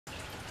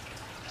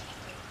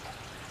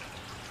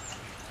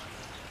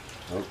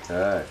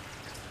Okay,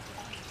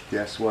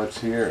 guess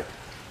what's here?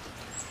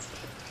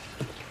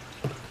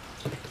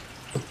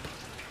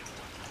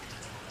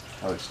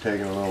 I was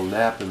taking a little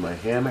nap in my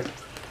hammock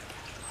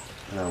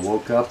and I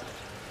woke up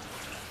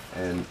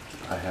and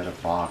I had a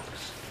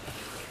box.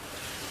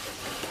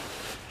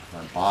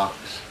 My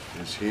box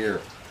is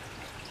here.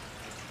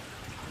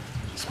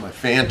 It's my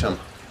Phantom.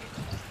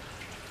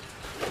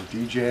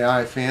 The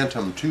DJI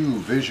Phantom 2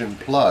 Vision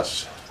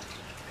Plus.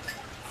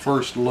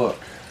 First look.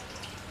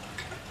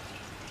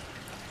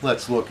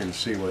 Let's look and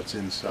see what's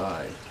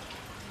inside.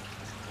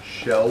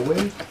 Shall we?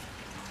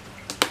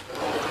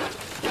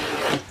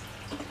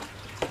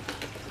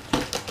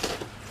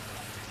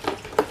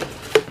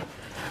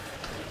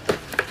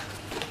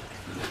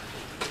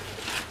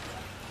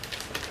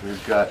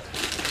 We've got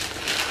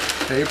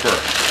paper.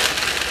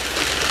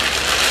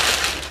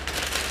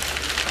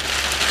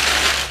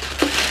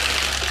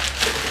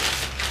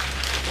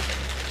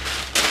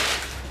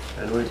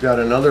 And we've got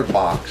another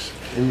box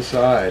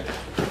inside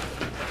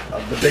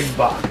of the big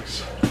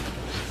box.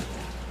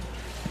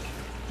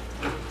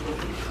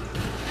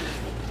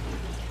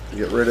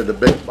 Get rid of the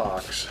big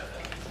box.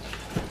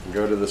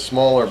 Go to the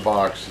smaller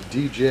box,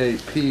 DJI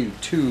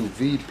P2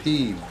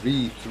 VP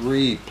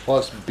V3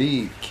 Plus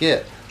B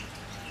kit.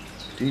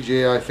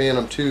 DJI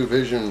Phantom 2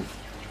 Vision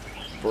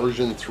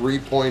version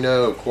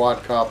 3.0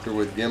 quadcopter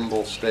with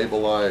gimbal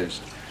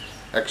stabilized.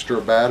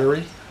 Extra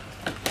battery,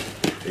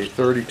 a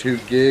 32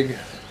 gig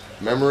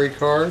memory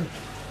card,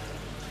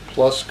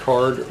 plus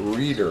card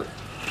reader.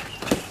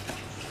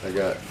 I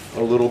got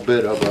a little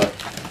bit of a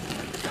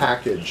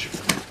package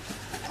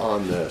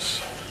on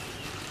this.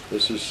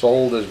 This is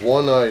sold as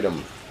one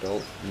item.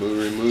 Don't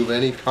remove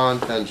any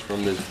contents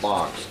from this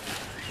box.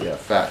 Yeah,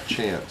 fat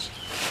chance.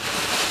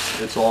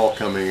 It's all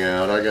coming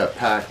out. I got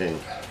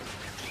packing.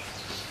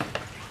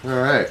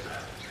 Alright.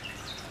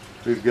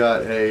 We've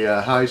got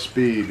a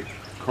high-speed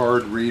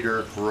card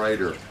reader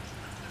writer.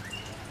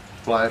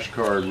 Flash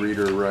card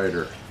reader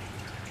writer.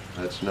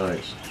 That's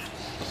nice.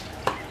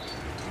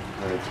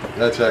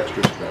 That's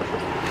extra special.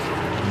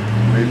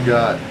 We've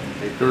got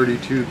a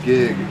 32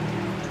 gig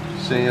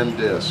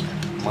SanDisk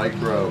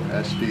micro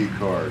SD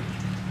card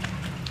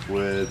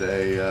with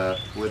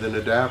an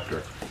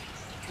adapter.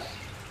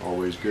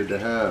 Always good to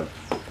have.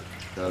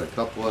 Got a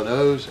couple of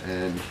those,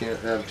 and you can't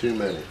have too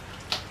many,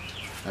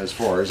 as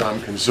far as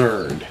I'm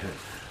concerned.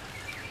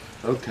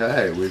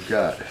 Okay, we've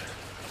got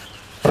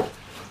the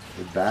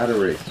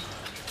battery.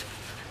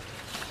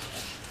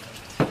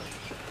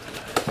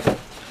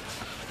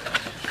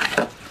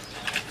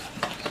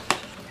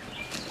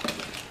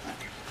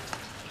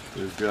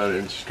 We've got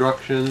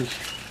instructions,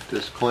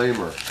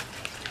 disclaimer.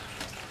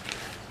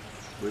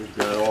 We've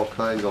got all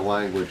kinds of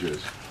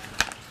languages.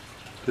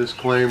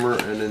 Disclaimer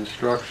and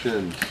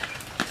instructions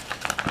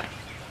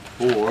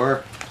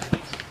for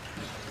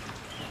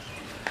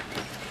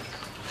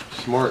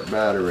smart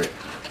battery.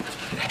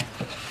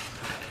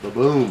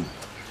 Ba-boom.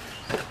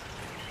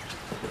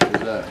 What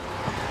is that?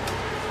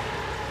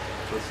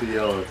 What's the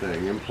yellow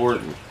thing?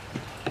 Important.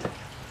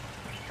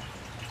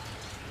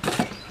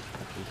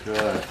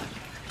 Okay.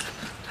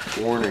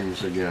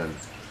 Warnings again.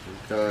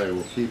 Okay,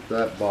 we'll keep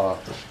that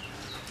box.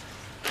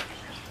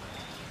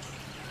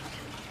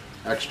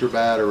 Extra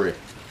battery.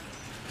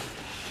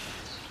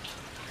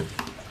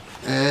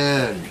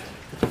 And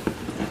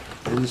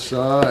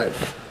inside,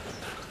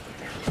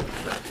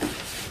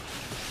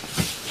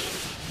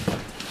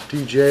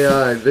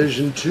 DJI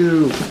Vision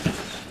 2.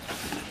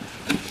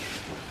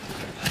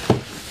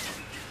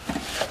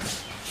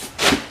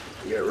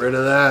 Get rid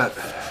of that.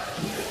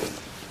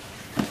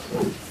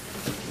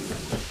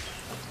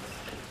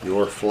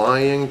 Your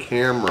flying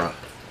camera.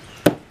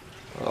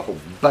 Oh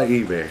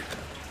baby.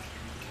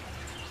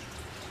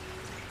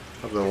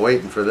 I've been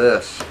waiting for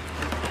this.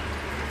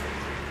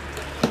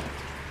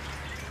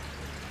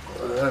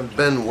 I've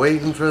been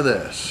waiting for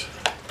this.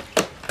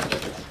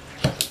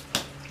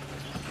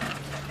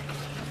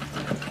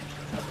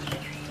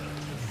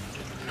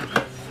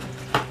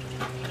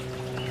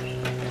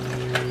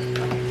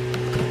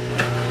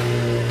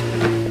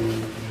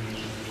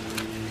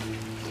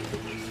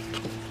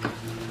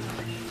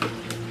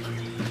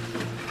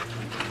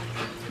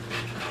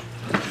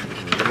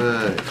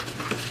 Alright.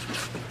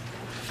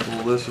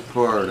 Pull this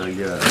apart, I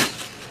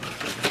guess.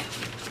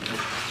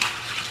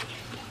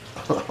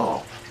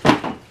 Oh.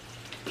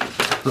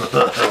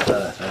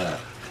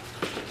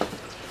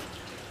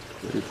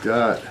 We've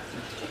got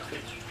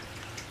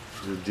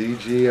the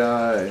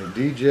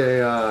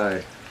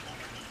DJI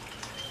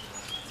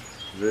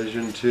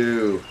Vision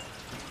 2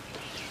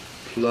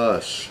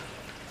 Plus,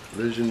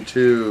 Vision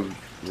 2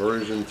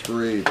 version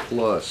 3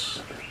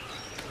 Plus.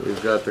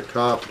 We've got the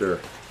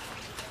copter.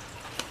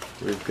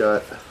 We've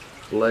got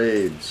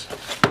blades.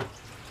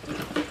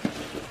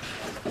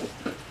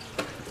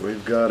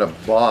 We've got a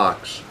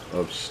box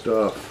of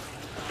stuff.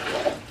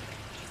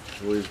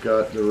 We've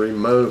got the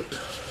remote.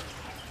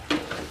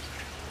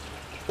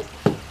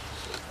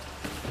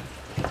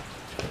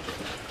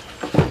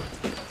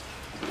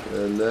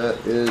 And that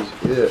is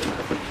it.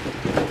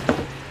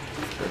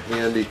 A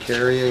handy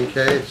carrying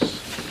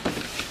case.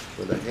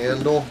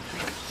 handle.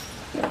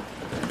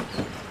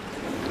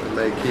 I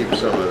may keep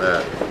some of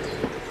that.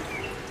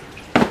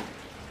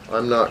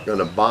 I'm not going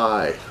to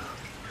buy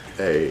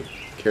a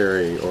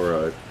carrying or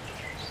a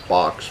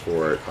box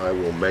for it. I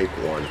will make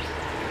one.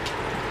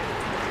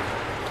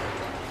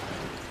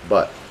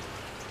 But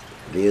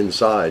the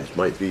insides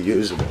might be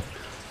usable.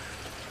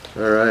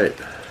 Alright.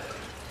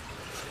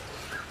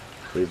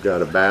 We've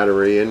got a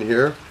battery in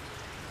here.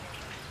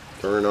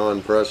 Turn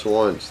on, press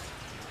once.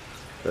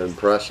 Then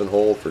press and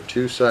hold for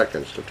 2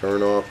 seconds. To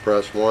turn off,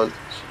 press once.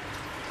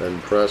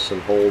 Then press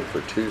and hold for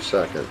 2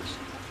 seconds.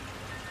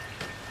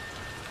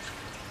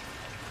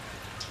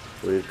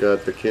 We've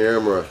got the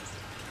camera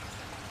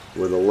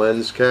with a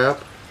lens cap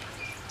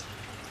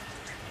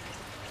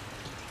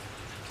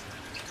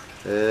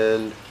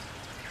and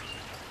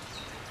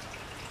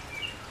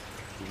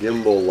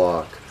gimbal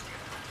lock,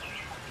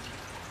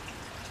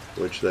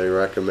 which they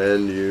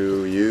recommend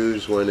you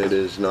use when it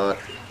is not.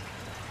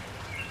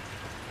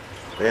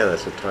 Man,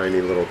 that's a tiny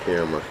little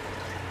camera.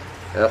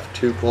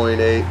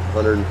 f2.8,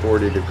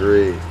 140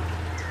 degree.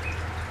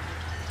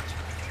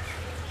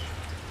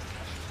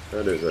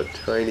 That is a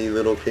tiny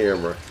little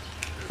camera.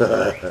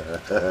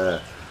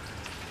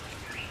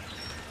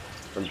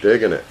 I'm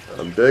digging it.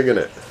 I'm digging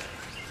it.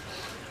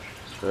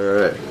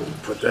 Alright,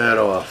 put that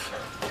off.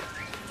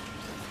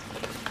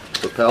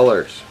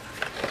 Propellers.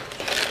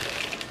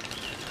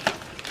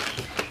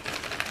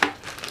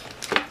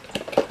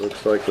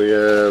 Looks like we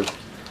have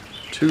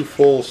 2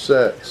 full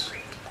sets.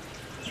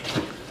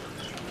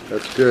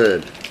 That's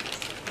good.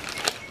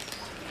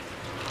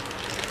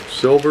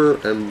 Silver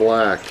and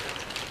black.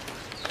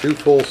 2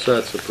 full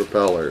sets of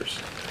propellers.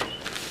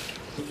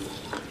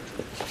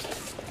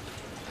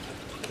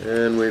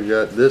 And we've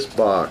got this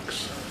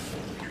box,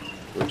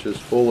 which is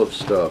full of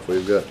stuff.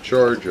 We've got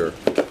charger.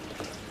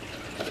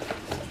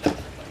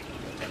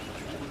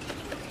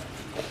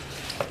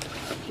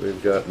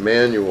 We've got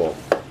manual.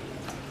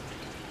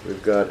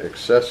 We've got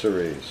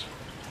accessories.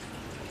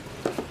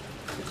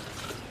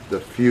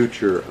 The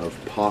future of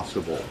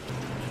possible.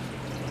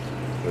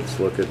 Let's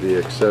look at the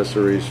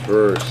accessories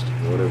first.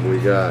 What have we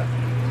got?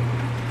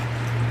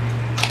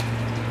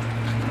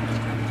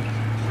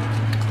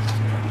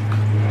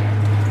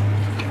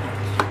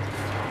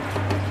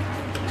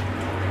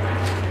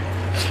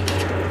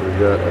 We've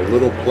got a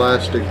little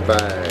plastic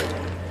bag.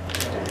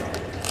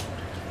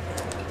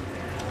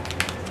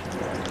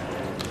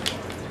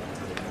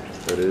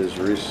 That is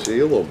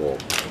resealable.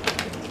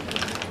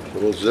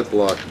 Little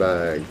Ziploc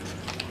bag.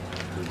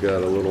 We've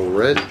got a little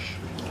wrench.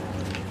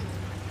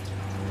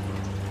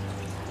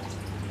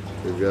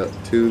 We've got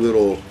 2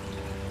 little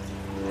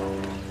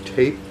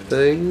tape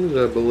things,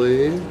 I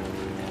believe.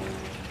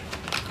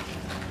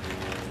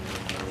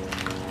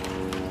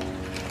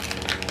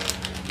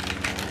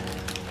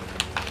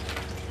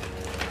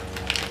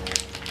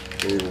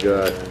 We've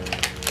got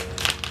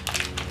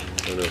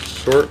an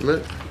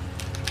assortment.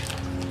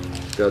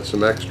 Got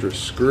some extra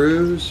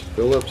screws,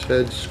 Phillips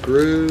head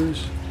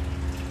screws.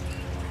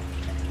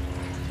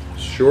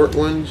 Short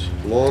ones,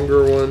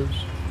 longer ones.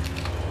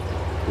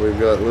 We've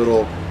got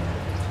little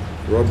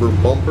rubber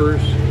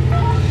bumpers.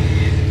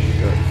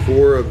 Got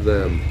 4 of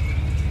them.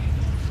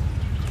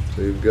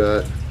 We've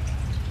got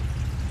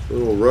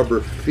little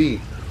rubber feet,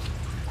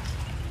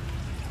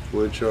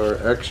 which are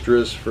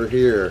extras for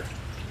here.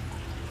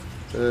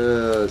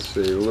 Let's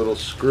see, little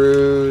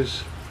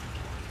screws.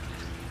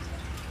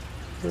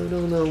 I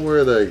don't know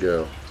where they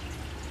go.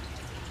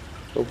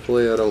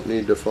 Hopefully I don't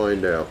need to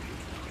find out.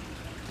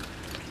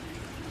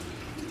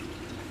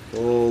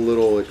 All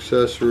little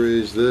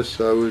accessories. This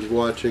I was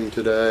watching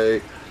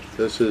today.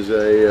 This is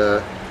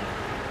a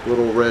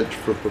little wrench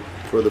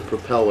for the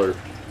propeller,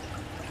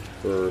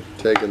 for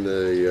taking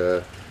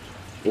the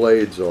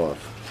blades off.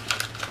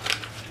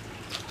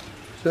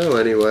 So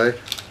anyway,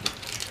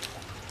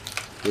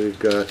 we've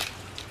got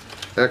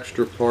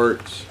extra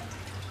parts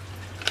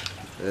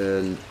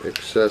and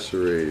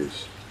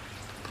accessories,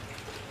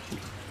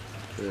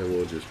 and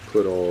we'll just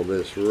put all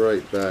this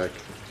right back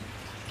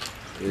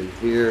in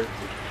here.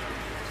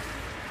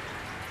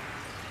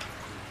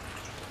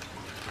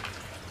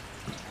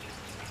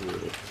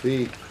 Little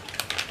feet,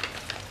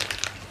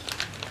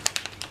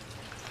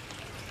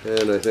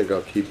 and I think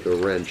I'll keep the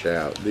wrench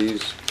out.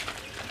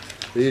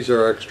 These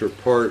are extra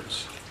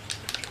parts.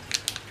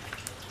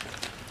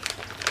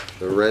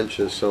 The wrench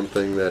is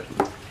something that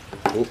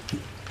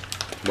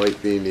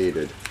might be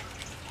needed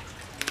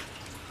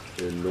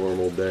in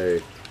normal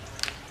day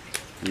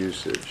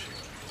usage.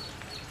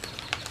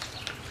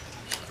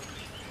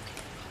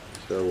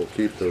 So we'll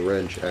keep the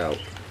wrench out.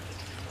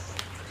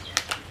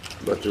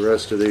 But the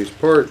rest of these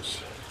parts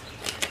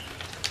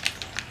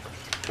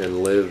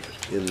can live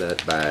in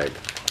that bag.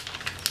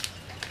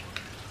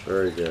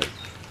 Very good.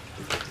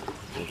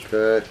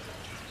 Okay.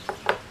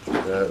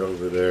 That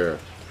over there.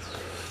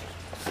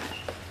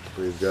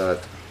 We've got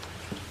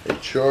a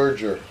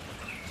charger.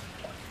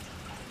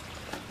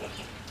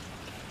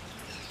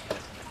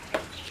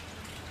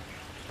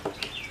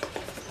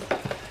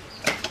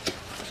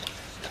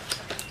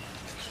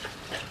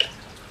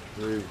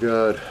 We've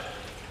got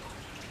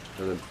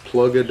and a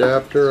plug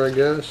adapter, I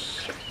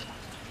guess,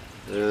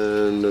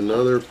 and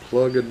another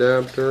plug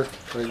adapter,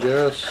 I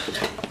guess,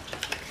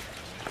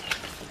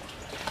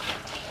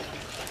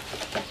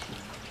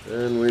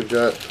 and we've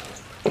got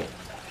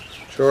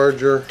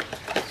charger,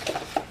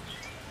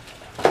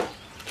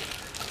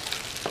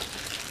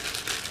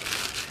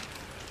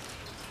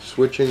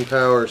 switching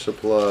power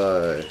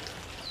supply.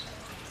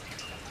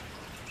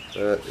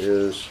 That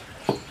is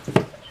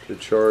to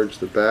charge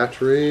the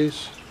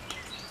batteries.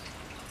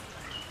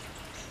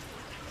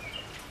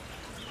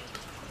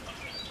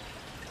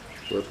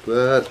 Flip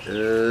that,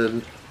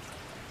 and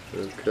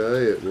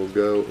okay, it will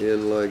go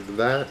in like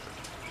that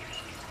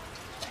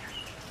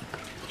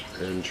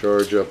and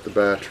charge up the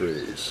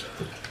batteries.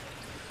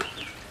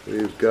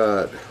 We've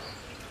got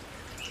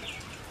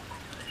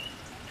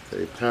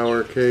a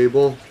power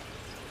cable,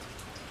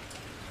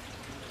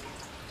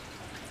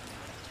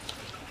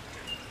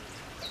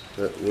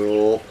 that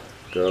will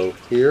go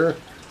here,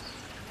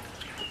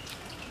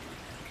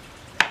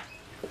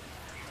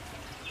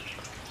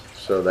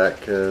 so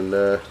that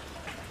can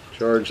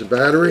charge the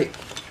battery.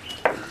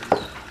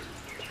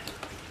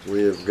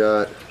 We have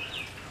got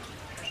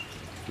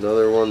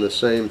another one, the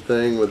same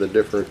thing with a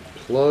different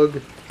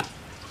plug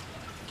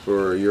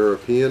for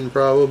European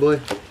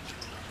probably.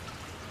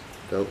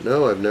 Don't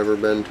know, I've never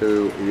been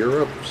to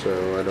Europe,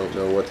 so I don't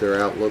know what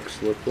their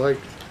outlooks look like.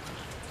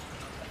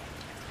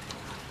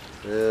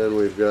 And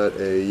we've got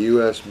a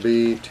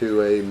USB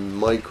to a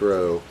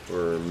micro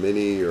or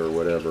mini or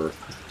whatever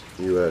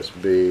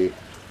USB,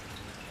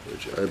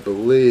 which I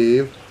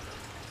believe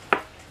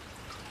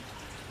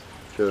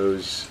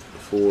goes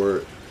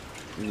for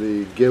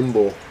the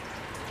gimbal,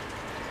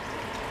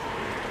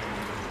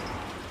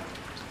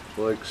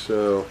 like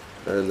so,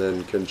 and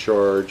then can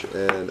charge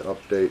and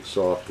update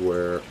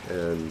software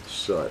and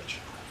such,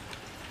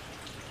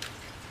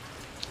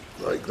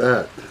 like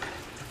that.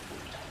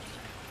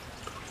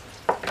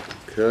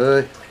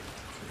 Okay,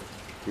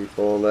 keep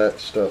all that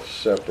stuff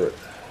separate.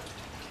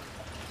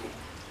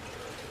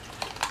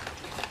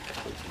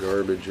 Put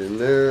garbage in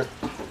there.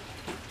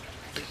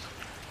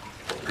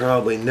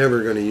 Probably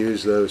never going to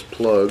use those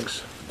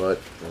plugs,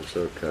 but that's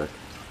okay.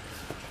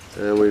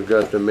 And we've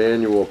got the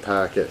manual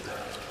packet.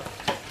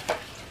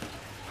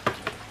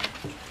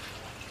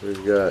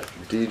 We've got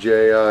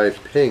DJI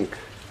Pink.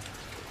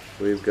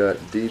 We've got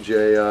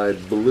DJI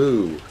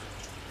Blue.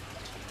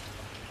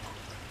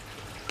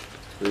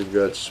 We've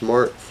got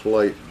Smart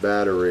Flight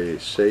Battery,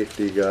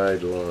 Safety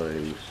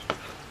Guidelines.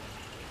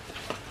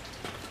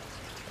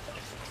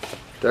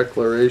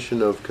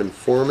 Declaration of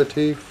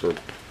Conformity for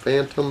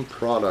Phantom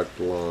product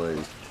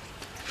line.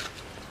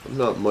 I'm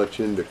not much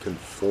into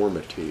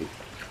conformity.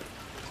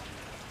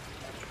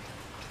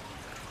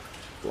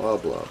 Blah,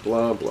 blah,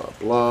 blah, blah,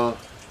 blah.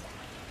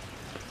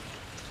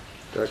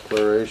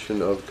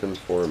 Declaration of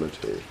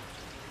Conformity.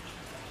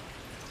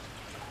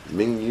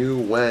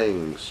 Mingyu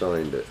Wang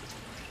signed it.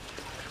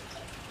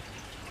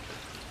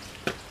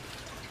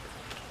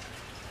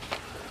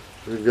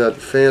 We've got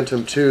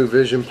Phantom 2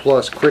 Vision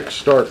Plus Quick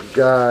Start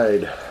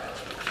Guide.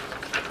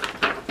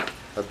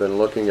 I've been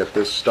looking at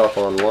this stuff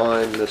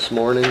online this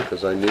morning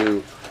because I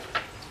knew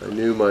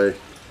my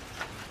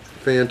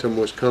Phantom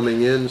was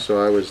coming in, so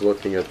I was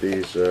looking at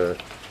these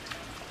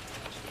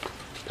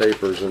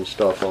papers and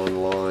stuff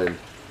online.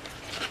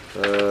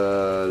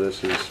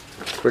 This is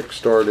Quick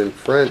Start in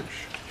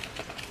French,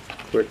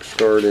 Quick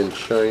Start in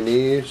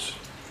Chinese,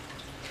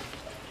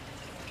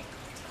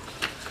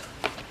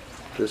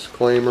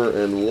 disclaimer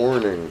and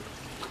warning.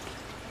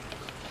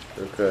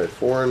 Okay,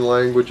 foreign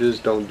languages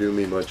don't do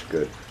me much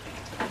good.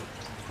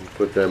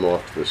 Put them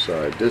off to the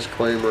side.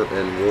 Disclaimer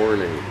and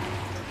warning.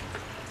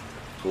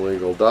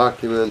 Legal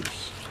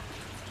documents.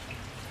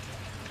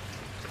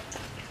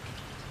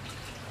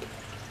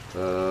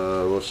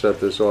 We'll set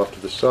this off to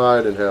the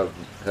side and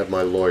have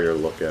my lawyer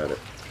look at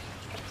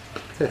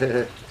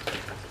it.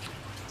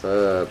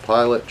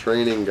 Pilot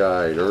training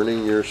guide,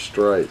 earning your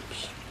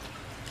stripes.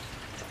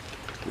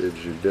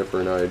 Gives you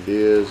different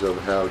ideas of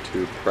how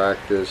to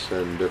practice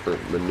and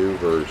different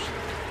maneuvers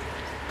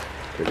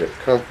to get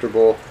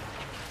comfortable.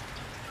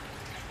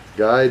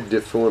 Guide de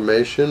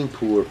formation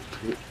pour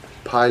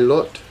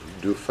pilote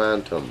du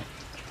Phantom.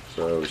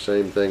 So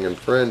same thing in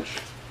French,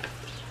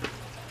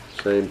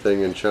 same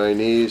thing in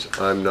Chinese.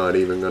 I'm not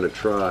even going to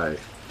try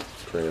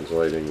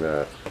translating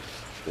that.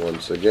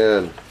 Once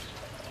again,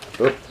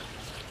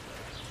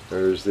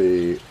 there's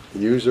the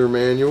user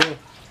manual.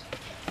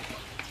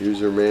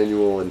 User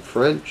manual in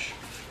French,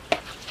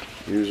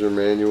 user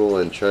manual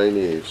in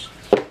Chinese.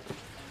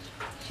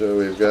 So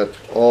we've got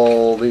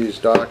all these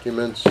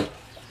documents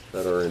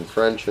that are in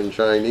French and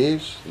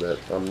Chinese that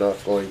I'm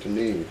not going to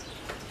need.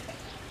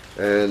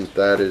 And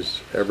that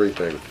is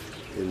everything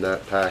in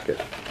that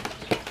packet.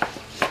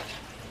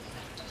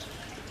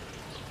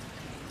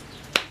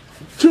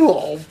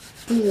 Oh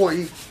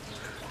boy!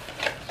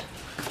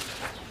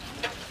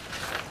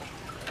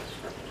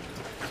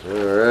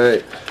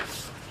 Alright,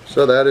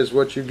 so that is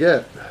what you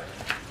get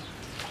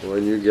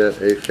when you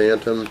get a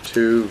Phantom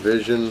 2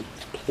 Vision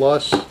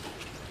Plus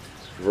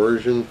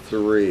version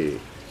 3.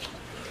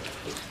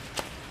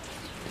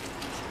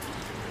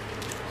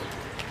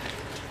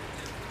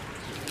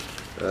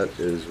 That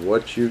is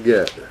what you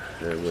get.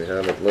 And we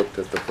haven't looked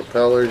at the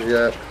propellers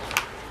yet.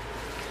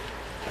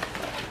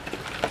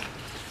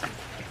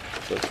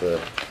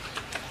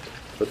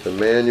 Put the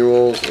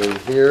manuals in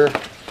here.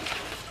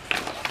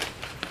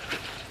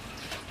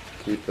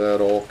 Keep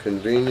that all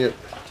convenient.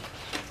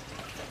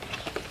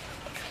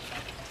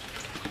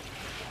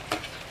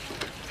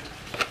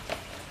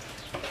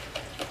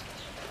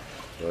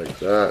 Like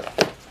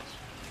that.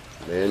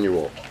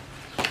 Manual.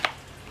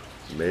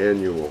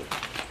 Manual.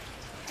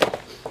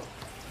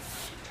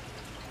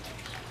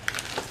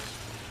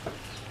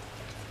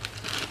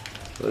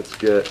 Let's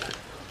get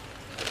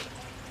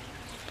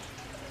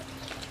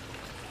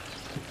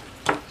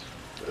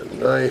a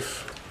knife.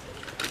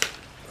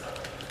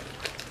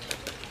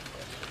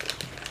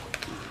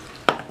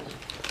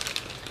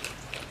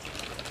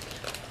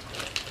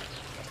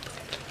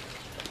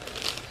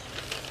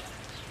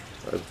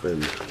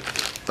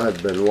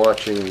 I've been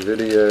watching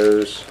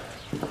videos,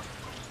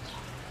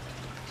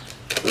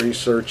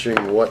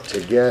 researching what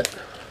to get,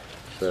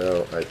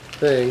 so I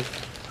think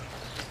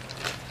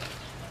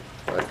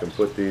I can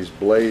put these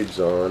blades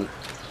on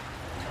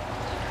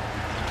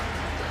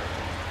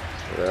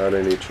without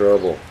any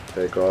trouble.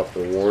 Take off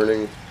the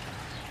warning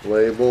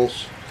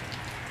labels.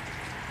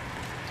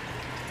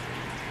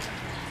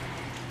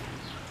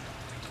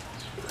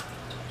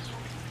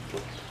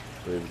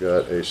 We've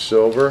got a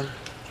silver.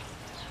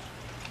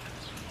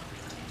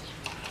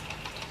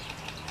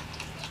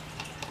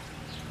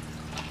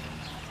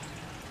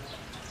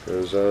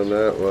 Goes on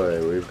that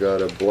way. We've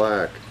got a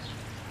black.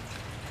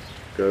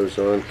 Goes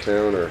on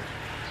counter.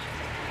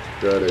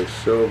 Got a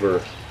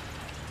silver.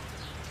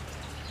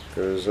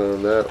 Goes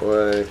on that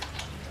way.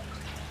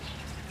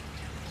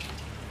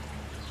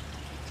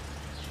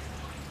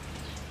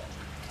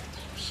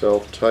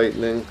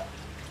 Self-tightening.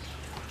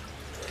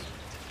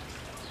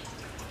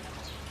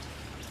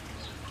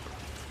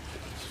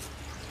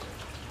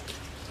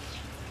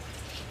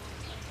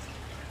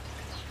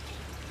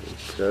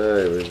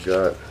 Okay, we've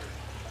got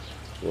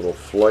a little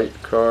flight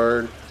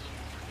card.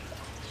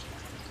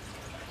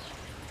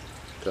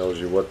 Tells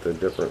you what the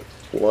different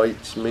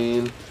flights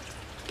mean.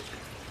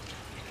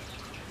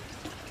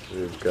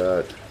 We've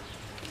got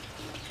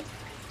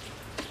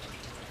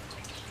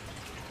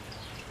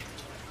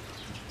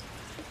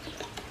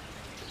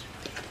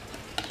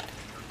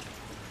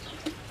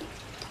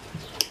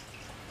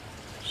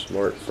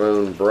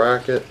smartphone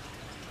bracket.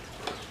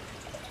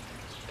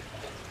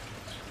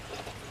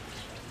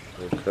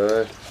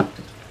 Okay.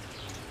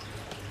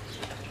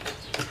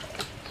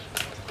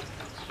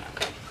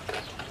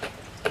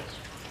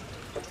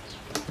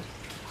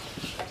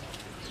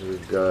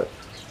 We've got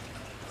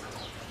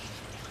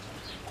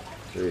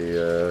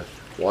the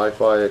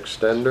Wi-Fi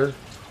extender,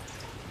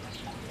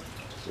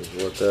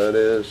 is what that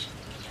is,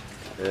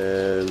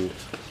 and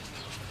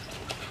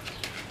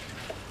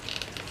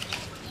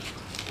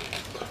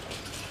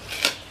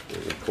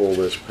we pull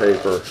this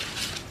paper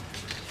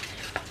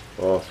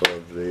off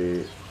of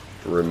the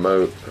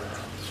remote,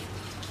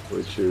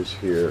 which is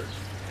here.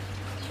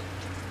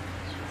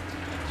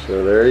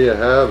 So there you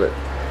have it.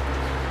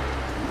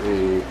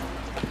 The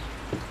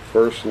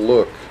first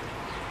look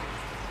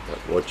at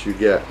what you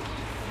get.